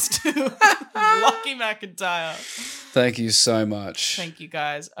goes to Lockie McIntyre. Thank you so much. Thank you,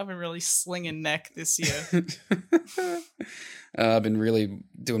 guys. I've been really slinging neck this year. I've been really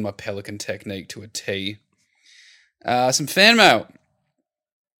doing my pelican technique to a T. Some fan mail.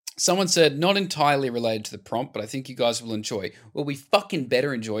 Someone said, not entirely related to the prompt, but I think you guys will enjoy. Well, we fucking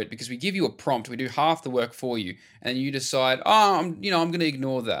better enjoy it because we give you a prompt, we do half the work for you, and you decide, I'm going to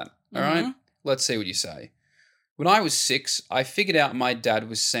ignore that. All right? Let's see what you say. When I was 6, I figured out my dad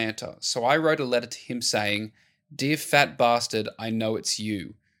was Santa, so I wrote a letter to him saying, "Dear fat bastard, I know it's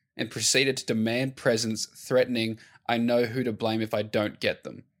you," and proceeded to demand presents, threatening, "I know who to blame if I don't get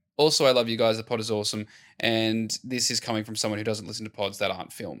them." Also, I love you guys. The pod is awesome. And this is coming from someone who doesn't listen to pods that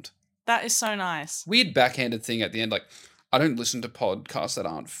aren't filmed. That is so nice. Weird backhanded thing at the end. Like, I don't listen to podcasts that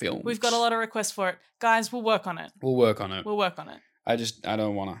aren't filmed. We've got a lot of requests for it. Guys, we'll work on it. We'll work on it. I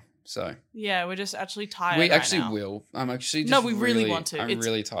don't want to. So. Yeah, we're just actually tired. We actually now. will. I'm actually just No, we really want to. I'm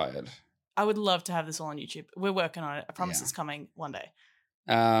really tired. I would love to have this all on YouTube. We're working on it. I promise it's coming one day.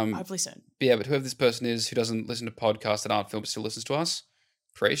 Hopefully soon. But yeah, but whoever this person is who doesn't listen to podcasts that aren't filmed but still listens to us,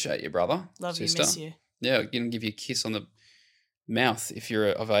 appreciate you, brother. Love sister. you, miss you. Yeah, going to give you a kiss on the mouth if you're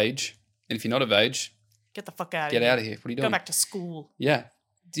of age. And if you're not of age, get the fuck out of here. Get out of here. What are you doing? Go back to school. Yeah.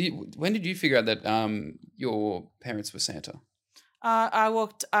 When did you figure out that your parents were Santa? I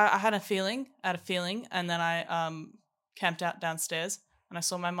had a feeling, and then I camped out downstairs and I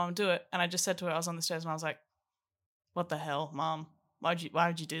saw my mom do it. And I just said to her, I was on the stairs and I was like, "What the hell, Mom? Why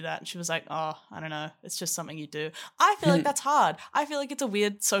would you do that?" And she was like, "Oh, I don't know. It's just something you do." I feel like that's hard. I feel like it's a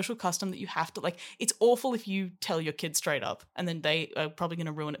weird social custom that you have to, like, it's awful if you tell your kid straight up and then they are probably going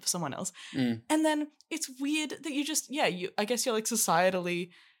to ruin it for someone else. And then it's weird that you just, I guess you're like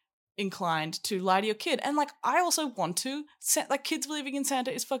societally inclined to lie to your kid. And like, I also want to, like, kids believing in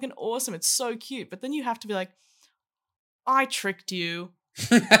Santa is fucking awesome. It's so cute. But then you have to be like, I tricked you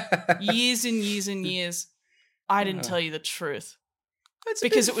years and years and years. I didn't tell you the truth.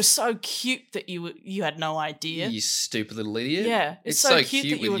 Because it was so cute that you had no idea. You stupid little idiot. Yeah. It's so cute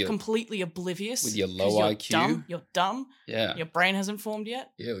that you were completely oblivious. With your low IQ. You're dumb. Yeah. Your brain hasn't formed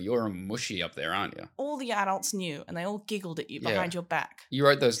yet. Yeah, you're a mushy up there, aren't you? All the adults knew, and they all giggled at you behind your back. You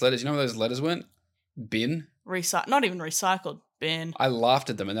wrote those letters. You know where those letters went? Bin. Not even recycled. Bin. I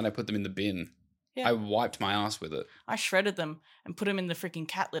laughed at them, and then I put them in the bin. Yeah. I wiped my ass with it. I shredded them and put them in the freaking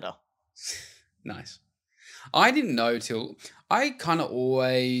cat litter. Nice. I didn't know till I kind of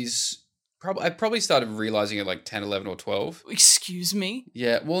always I probably started realizing at like 10, 11 or 12. Excuse me?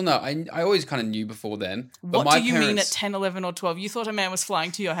 Yeah, well, no, I always kind of knew before then. But what do you mean at 10, 11 or 12? You thought a man was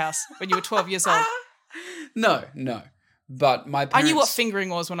flying to your house when you were 12 years old? No. But my parents... I knew what fingering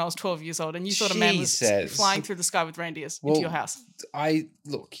was when I was 12 years old, and you thought a man was flying through the sky with reindeers into your house.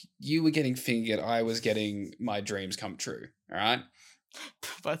 Look, you were getting fingered, I was getting my dreams come true, all right?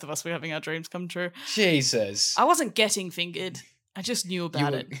 Both of us were having our dreams come true. Jesus. I wasn't getting fingered. I just knew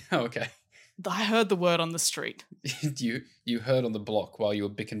about it. Oh, okay. I heard the word on the street. you heard on the block while you were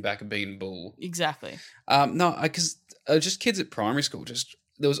bicking back a bean bull. Exactly. No, because just kids at primary school,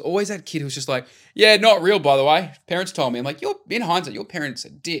 there was always that kid who was just like, yeah, not real, by the way. Parents told me. I'm like, in hindsight, your parents are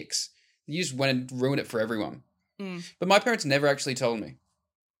dicks. You just went and ruined it for everyone. But my parents never actually told me.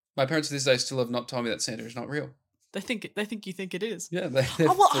 My parents to this day still have not told me that Santa is not real. They think you think it is. Yeah.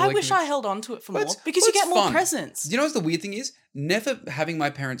 I wish I held on to it for more because you get more presents. You know what the weird thing is? Never having my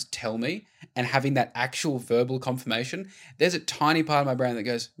parents tell me and having that actual verbal confirmation, there's a tiny part of my brain that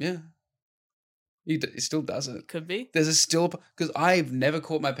goes, yeah. It still doesn't. Could be. There's a still, because I've never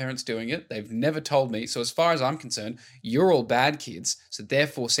caught my parents doing it. They've never told me. So as far as I'm concerned, you're all bad kids. So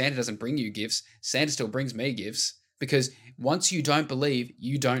therefore, Santa doesn't bring you gifts. Santa still brings me gifts, because once you don't believe,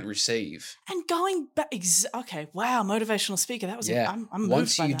 you don't receive. And going back, okay, wow, motivational speaker. That was I'm moved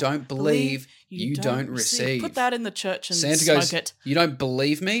once by you that. don't believe, you don't receive. Put that in the church and Santa smoke goes, it. You don't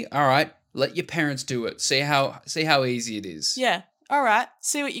believe me? All right, let your parents do it. See how easy it is. Yeah. All right.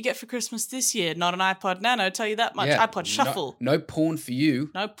 See what you get for Christmas this year. Not an iPod Nano, tell you that much. Yeah, iPod Shuffle. No porn for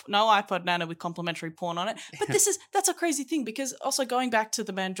you. No iPod Nano with complimentary porn on it. But that's a crazy thing, because also going back to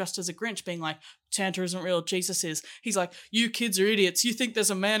the man dressed as a Grinch being like, Santa isn't real, Jesus is. He's like, you kids are idiots. You think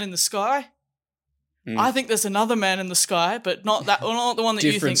there's a man in the sky? I think there's another man in the sky, but not that, or not the one that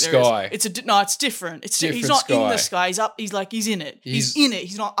you think there sky. is. It's different. He's not in the sky. He's up. He's in it. He's in it.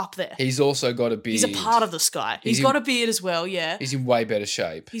 He's not up there. He's also got a beard. He's a part of the sky. He's got a beard as well. Yeah. He's in way better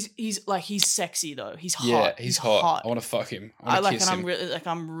shape. He's sexy though. He's hot. Yeah, he's hot. I want to fuck him. I want to kiss him.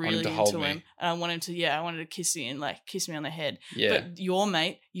 I'm really into him, and I want him to. Yeah, I wanted to kiss him, like kiss me on the head. Yeah. But your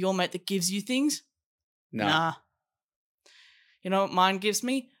mate that gives you things. Nah. You know what mine gives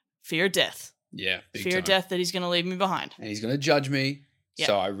me? Fear of death. Yeah, fear of death, that he's going to leave me behind. And he's going to judge me,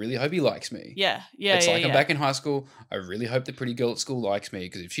 so I really hope he likes me. Yeah. I'm back in high school. I really hope the pretty girl at school likes me,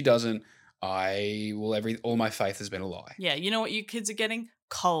 because if she doesn't, all my faith has been a lie. Yeah, you know what you kids are getting?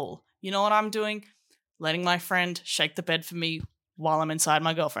 Coal. You know what I'm doing? Letting my friend shake the bed for me while I'm inside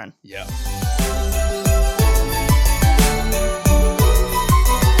my girlfriend. Yeah.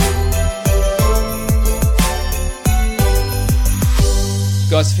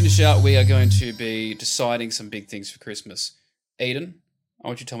 Guys, to finish out, we are going to be deciding some big things for Christmas. Eden, I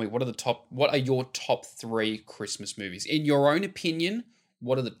want you to tell me, what are your top 3 Christmas movies? In your own opinion,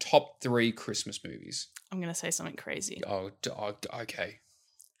 what are the top 3 Christmas movies? I'm going to say something crazy. Oh, okay.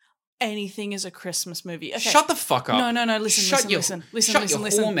 Anything is a Christmas movie. Okay. Shut the fuck up. No. Listen to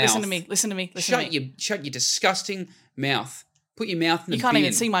me. Shut your disgusting mouth. Put your mouth in the bin. You can't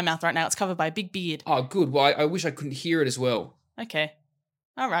even see my mouth right now. It's covered by a big beard. Oh, good. Well, I wish I couldn't hear it as well. Okay.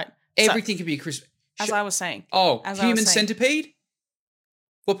 All right. Everything can be a Christmas. As I was saying. Oh, Human Centipede?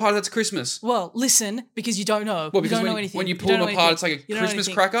 What part of that's Christmas? Well, listen, because you don't know. Well, because you don't know anything. When you pull them apart, it's like a Christmas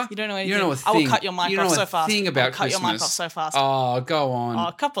cracker? You don't know anything. You don't know a thing. I will cut your mic off so fast. Thing about I'll cut Christmas. your mic off so fast. Oh, go on. Oh,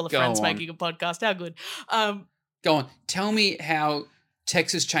 a couple of friends making a podcast. How good. Go on. Tell me how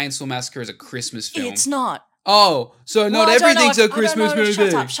Texas Chainsaw Massacre is a Christmas film. It's not. Oh, so not everything's a Christmas movie.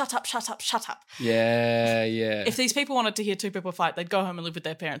 Shut up. Yeah. If these people wanted to hear 2 people fight, they'd go home and live with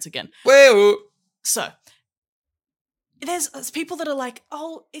their parents again. Well, so there's people that are like,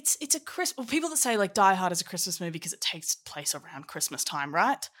 oh, it's a Christmas. Well, people that say like Die Hard is a Christmas movie because it takes place around Christmas time,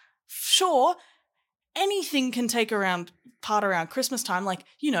 right? Sure, anything can take part around Christmas time. Like,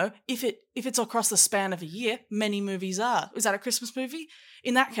 you know, if it's across the span of a year, many movies are. Is that a Christmas movie?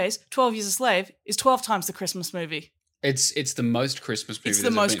 In that case, 12 Years a Slave is 12 times the Christmas movie. It's the most Christmas movie. It's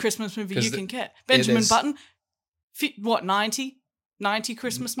the most Christmas movie you can get. Benjamin Button, 90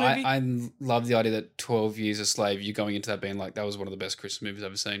 Christmas movie? I love the idea that 12 Years a Slave, you're going into that being like, that was one of the best Christmas movies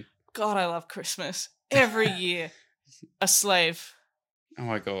I've ever seen. God, I love Christmas. Every year, a slave. Oh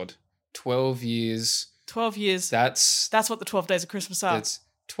my God. 12 years. 12 years. That's what the 12 days of Christmas are. It's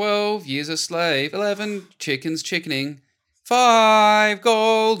 12 years a slave, 11 chickens chickening, 5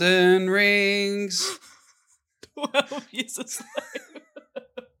 golden rings. 12 years a slave.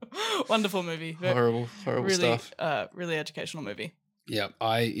 Wonderful movie. Horrible really, stuff. Really educational movie. Yeah,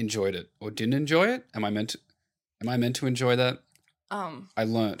 I enjoyed it or didn't enjoy it. Am I meant to enjoy that? I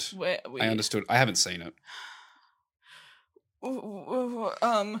learnt. I understood. I haven't seen it.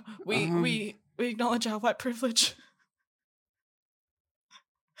 We acknowledge our white privilege.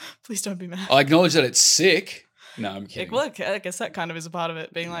 Please don't be mad. I acknowledge that it's sick. No, I'm kidding. Well, I guess that kind of is a part of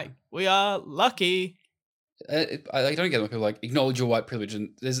it, being like, we are lucky. I don't get when people like acknowledge your white privilege, and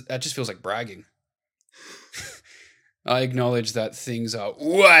that just feels like bragging. I acknowledge that things are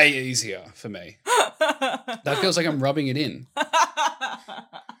way easier for me. That feels like I'm rubbing it in.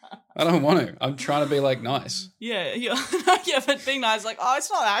 I don't want to. I'm trying to be like nice. Yeah, but being nice, like, oh,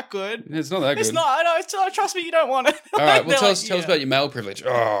 it's not that good. It's not that good. It's not. I know. Trust me, you don't want it. All right. Well, tell us about your male privilege.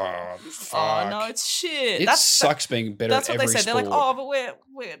 Oh, fuck. Oh no, it's shit. It sucks being better at every sport. That's what they say. They're like, oh,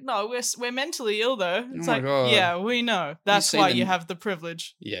 but we're mentally ill though. It's like, God. Yeah, we know. That's why you have the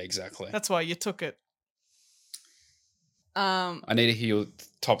privilege. Yeah, exactly. That's why you took it. I need to hear your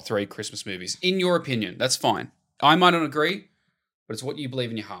top 3 Christmas movies. In your opinion, that's fine. I might not agree, but it's what you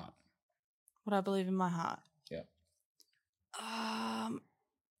believe in your heart. What I believe in my heart. Yeah.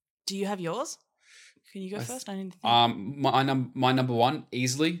 Do you have yours? Can you go first? I need to think. My number one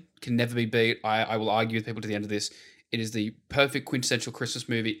easily can never be beat. I will argue with people to the end of this. It is the perfect quintessential Christmas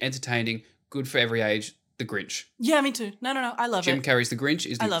movie, entertaining, good for every age. The Grinch. Yeah, me too. No, I love Jim it. Carrey's The Grinch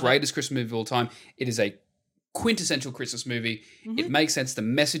is the greatest Christmas movie of all time. It is a quintessential Christmas movie. Mm-hmm. It makes sense. The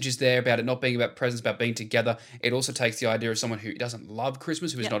message is there about it not being about presents, about being together. It also takes the idea of someone who doesn't love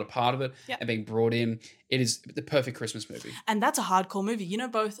Christmas, who is not a part of it, and being brought in. It is the perfect Christmas movie. And that's a hardcore movie. You know,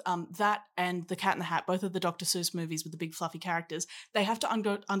 both that and The Cat in the Hat, both of the Dr. Seuss movies with the big fluffy characters, they have to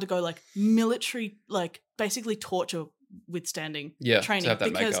undergo like military, like basically torture withstanding training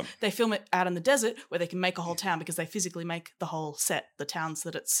because they film it out in the desert where they can make a whole town because they physically make the whole set, the towns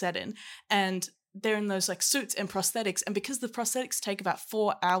that it's set in. And they're in those like suits and prosthetics. And because the prosthetics take about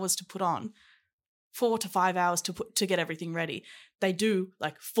 4 hours to put on, 4 to 5 hours to get everything ready, they do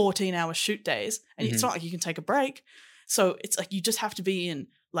like 14-hour shoot days. And it's not like you can take a break. So it's like you just have to be in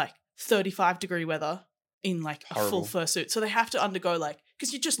like 35-degree weather in like a full fursuit. So they have to undergo like,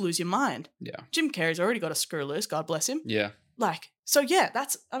 because you just lose your mind. Yeah. Jim Carrey's already got a screw loose, God bless him. Yeah. Like, so yeah,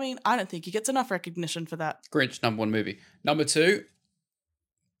 that's, I mean, I don't think he gets enough recognition for that. Grinch, number one movie. Number two,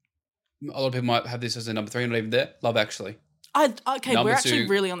 a lot of people might have this as a number three, not even there. Love Actually. Okay, Number we're actually two,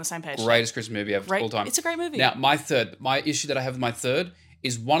 really on the same page. Greatest Christmas movie of all time. It's a great movie. Now, my issue that I have with my third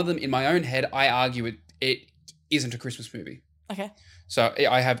is one of them in my own head, I argue it isn't a Christmas movie. Okay. So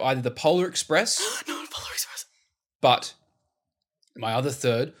I have either The Polar Express. No, Polar Express. But my other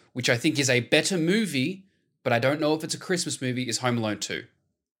third, which I think is a better movie, but I don't know if it's a Christmas movie, is Home Alone 2.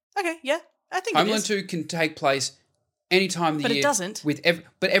 Okay, yeah. I think Home Alone 2 can take place any time of the year. But it doesn't.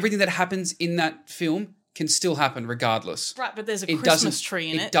 But everything that happens in that film can still happen regardless. Right, but there's a Christmas tree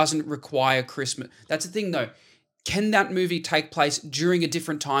in it. It doesn't require Christmas. That's the thing, though. Can that movie take place during a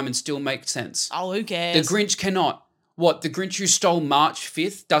different time and still make sense? Oh, who cares? The Grinch cannot. What, The Grinch Who Stole March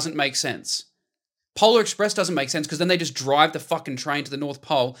 5th doesn't make sense. Polar Express doesn't make sense because then they just drive the fucking train to the North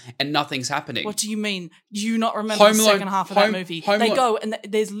Pole and nothing's happening. What do you mean? Do you not remember the second half of that movie? They go and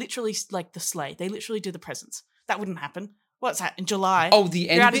there's literally like the sleigh. They literally do the presents. That wouldn't happen. What's that, in July? Oh, the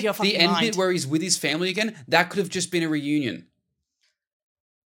end bit where he's with his family again, that could have just been a reunion.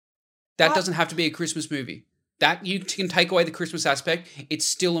 That doesn't have to be a Christmas movie. That you can take away the Christmas aspect. It's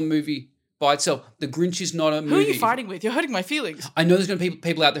still a movie by itself. The Grinch is not a movie. Who are you fighting with? You're hurting my feelings. I know there's going to be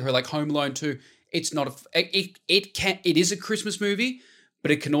people out there who are like Home Alone 2. It's not it is a Christmas movie, but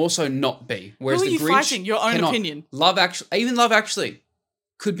it can also not be. Whereas who are you the Grinch fighting? Your own opinion. Love Actually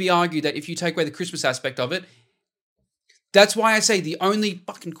could be argued that if you take away the Christmas aspect of it, that's why I say the only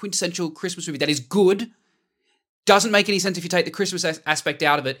fucking quintessential Christmas movie that is good, doesn't make any sense if you take the Christmas aspect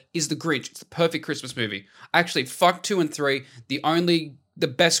out of it, is The Grinch. It's the perfect Christmas movie. Actually, fuck 2 and 3. The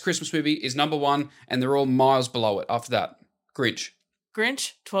best Christmas movie is number 1, and they're all miles below it after that. Grinch.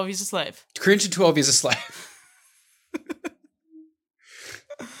 12 Years a Slave. Grinch and 12 Years a Slave.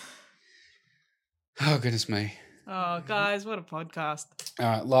 Oh, goodness me. Oh, guys, what a podcast. All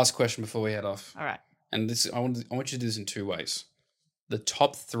right, last question before we head off. All right. And I want you to do this in 2 ways. The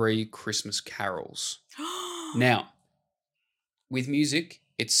top 3 Christmas carols. Now, with music,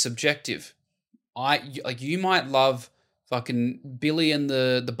 it's subjective. You might love fucking Billy and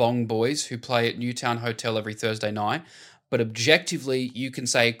the Bong Boys who play at Newtown Hotel every Thursday night, but objectively, you can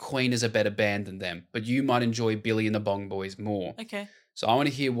say Queen is a better band than them, but you might enjoy Billy and the Bong Boys more. Okay. So I want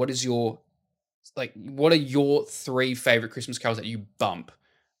to hear what are your 3 favorite Christmas carols that you bump,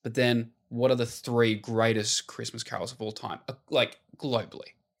 but then what are the 3 greatest Christmas carols of all time, like globally?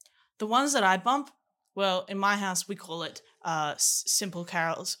 The ones that I bump, well, in my house, we call it simple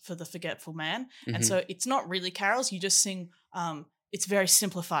carols for the forgetful man. Mm-hmm. And so it's not really carols. You just sing, it's very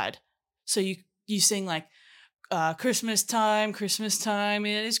simplified. So you sing like, Christmas time,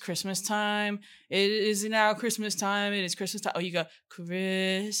 it is Christmas time, it is now Christmas time, it is Christmas time. Or you go,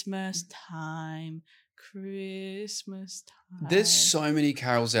 Christmas time. There's so many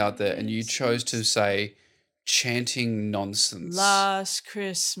carols out there, and you chose to say chanting nonsense. Last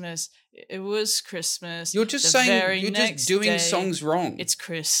Christmas, it was Christmas. You're just saying, you're just doing songs wrong. It's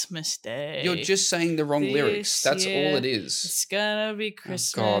Christmas Day. You're just saying the wrong lyrics. That's all it is. It's gonna be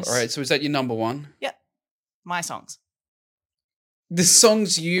Christmas. Oh God. All right, so is that your number 1? Yep. My songs. The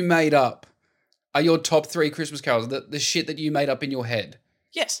songs you made up are your top 3 Christmas carols, the shit that you made up in your head.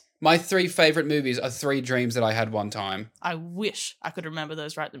 Yes. My 3 favorite movies are 3 dreams that I had one time. I wish I could remember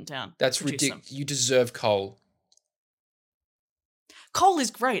those, write them down. That's ridiculous. You deserve coal. Coal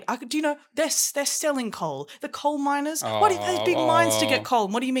is great. Do you know they're selling coal? The coal miners. What are those big mines to get coal?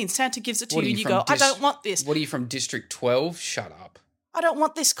 What do you mean? Santa gives it to you and you go, I don't want this. What are you from District 12? Shut up. I don't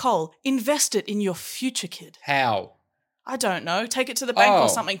want this coal. Invest it in your future, kid. How? I don't know. Take it to the bank Oh. or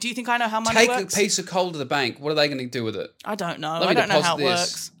something. Do you think I know how money Take works? a piece of coal to the bank. What are they going to do with it? I don't know. Let me I don't know deposit how it this.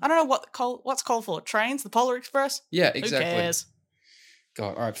 works. I don't know what's coal for. Trains? The Polar Express? Yeah, exactly. Who cares?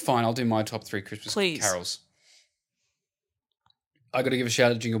 God, all right, fine. I'll do my top 3 Christmas Please. carols. I got to give a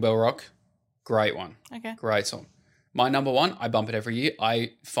shout out to Jingle Bell Rock. Great one. Okay. Great song. My number 1, I bump it every year.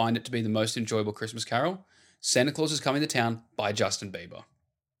 I find it to be the most enjoyable Christmas carol. Santa Claus is Coming to Town by Justin Bieber.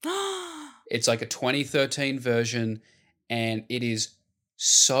 It's like a 2013 version, and it is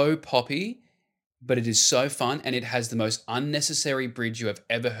so poppy, but it is so fun, and it has the most unnecessary bridge you have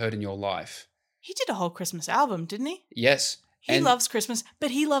ever heard in your life. He did a whole Christmas album, didn't he? Yes. He loves Christmas,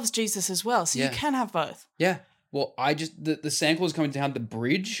 but he loves Jesus as well, so Yeah. you can have both. Yeah. Well, the Santa Claus Coming to Town, the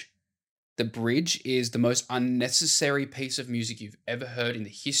bridge is the most unnecessary piece of music you've ever heard in the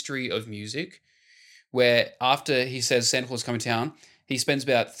history of music, where after he says Santa Claus Coming to Town, he spends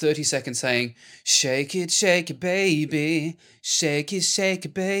about 30 seconds saying, shake it, baby. Shake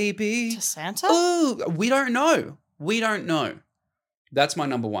it, baby. To Santa? Oh, we don't know. That's my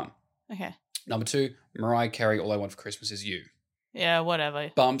number 1. Okay. Number 2, Mariah Carey, All I Want for Christmas Is You. Yeah,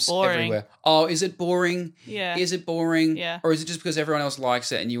 whatever. Bumps Boring. everywhere. Oh, is it boring? Yeah. Is it boring? Yeah. Or is it just because everyone else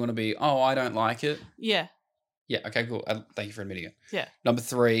likes it and you want to be, oh, I don't like it? Yeah. Yeah, okay, cool. Thank you for admitting it. Yeah. Number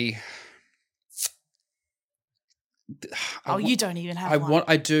 3. You don't even have one.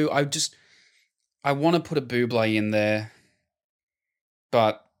 I want to put a Bublé in there,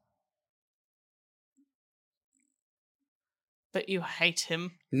 but But you hate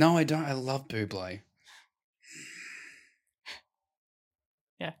him. no, I don't. I love Bublé.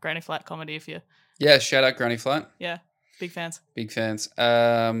 Yeah, Granny Flat comedy if you... Yeah, shout out Granny Flat. Yeah, big fans. Big fans.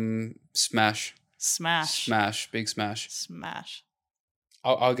 Smash. Big Smash. Smash.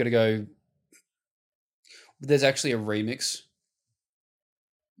 I'll gotta go. There's actually a remix.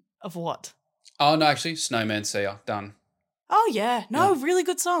 Of what? Oh, no, actually, Snowman Seer. Done. Oh, yeah. No, really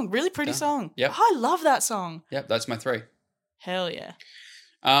good song. Really pretty song. Yep. I love that song. Yep, that's my 3. Hell yeah.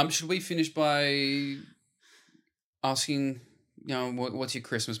 Should we finish by asking, what's your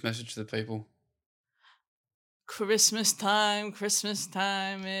Christmas message to the people? Christmas time,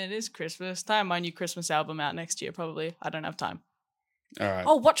 it is Christmas time. My new Christmas album out next year, probably. I don't have time. All right.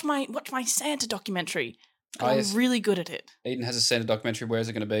 Oh, watch my Santa documentary. I'm yes. really good at it. Eden has a Santa documentary. Where is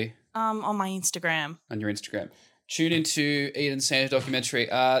it going to be? On my Instagram. On your Instagram. Tune into Eden's Santa documentary.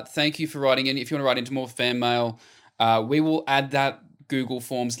 Thank you for writing in. If you want to write into more fan mail, we will add that Google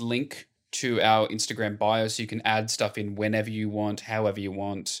Forms link to our Instagram bio so you can add stuff in whenever you want, however you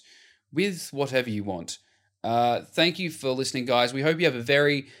want, with whatever you want. Thank you for listening, guys. We hope you have a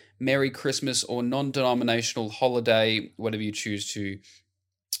very Merry Christmas or non-denominational holiday, whatever you choose to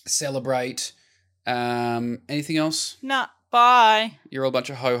celebrate. Anything else? Nah, bye. You're all a bunch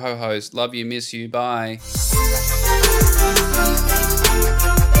of ho-ho-hos. Love you, miss you, bye.